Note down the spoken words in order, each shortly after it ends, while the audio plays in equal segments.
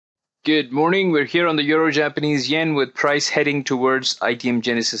Good morning. We're here on the Euro-Japanese yen with price heading towards ITM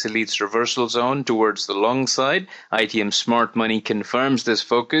Genesis Elite's reversal zone towards the long side. ITM Smart Money confirms this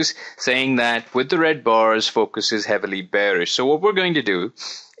focus, saying that with the red bars, focus is heavily bearish. So what we're going to do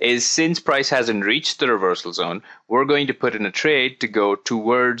is, since price hasn't reached the reversal zone, we're going to put in a trade to go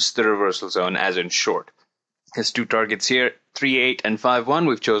towards the reversal zone, as in short. There's two targets here, 3.8 and 5.1.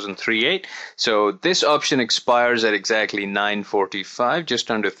 We've chosen 3.8. So this option expires at exactly 9:45, just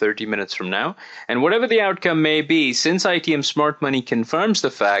under 30 minutes from now. And whatever the outcome may be, since ITM Smart Money confirms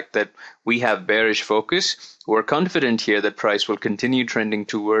the fact that we have bearish focus, we're confident here that price will continue trending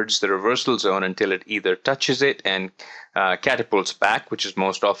towards the reversal zone until it either touches it and catapults back, which is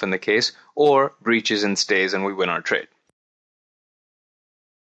most often the case, or breaches and stays and we win our trade.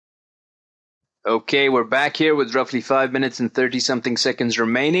 Okay, we're back here with roughly 5 minutes and 30-something seconds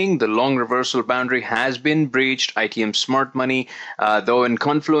remaining. The long reversal boundary has been breached. ITM Smart Money, though in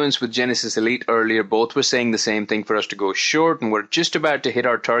confluence with Genesis Elite earlier, both were saying the same thing for us to go short, and we're just about to hit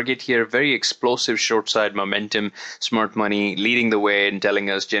our target here. Very explosive short side momentum. Smart Money leading the way and telling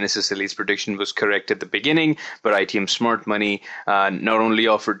us Genesis Elite's prediction was correct at the beginning, but ITM Smart Money not only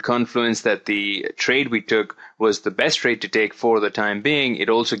offered confluence that the trade we took was the best trade to take for the time being, it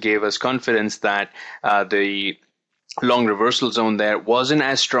also gave us confidence that the long reversal zone there wasn't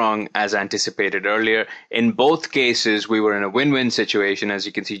as strong as anticipated earlier. In both cases, we were in a win-win situation. As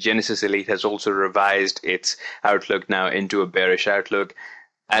you can see, Genesis Elite has also revised its outlook now into a bearish outlook.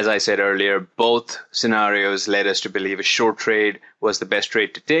 As I said earlier, both scenarios led us to believe a short trade was the best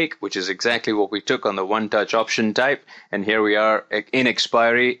trade to take, which is exactly what we took on the one-touch option type. And here we are in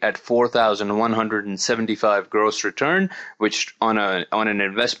expiry at 4,175 gross return, which on an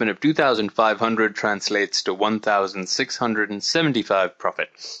investment of 2,500 translates to 1,675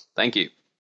 profit. Thank you.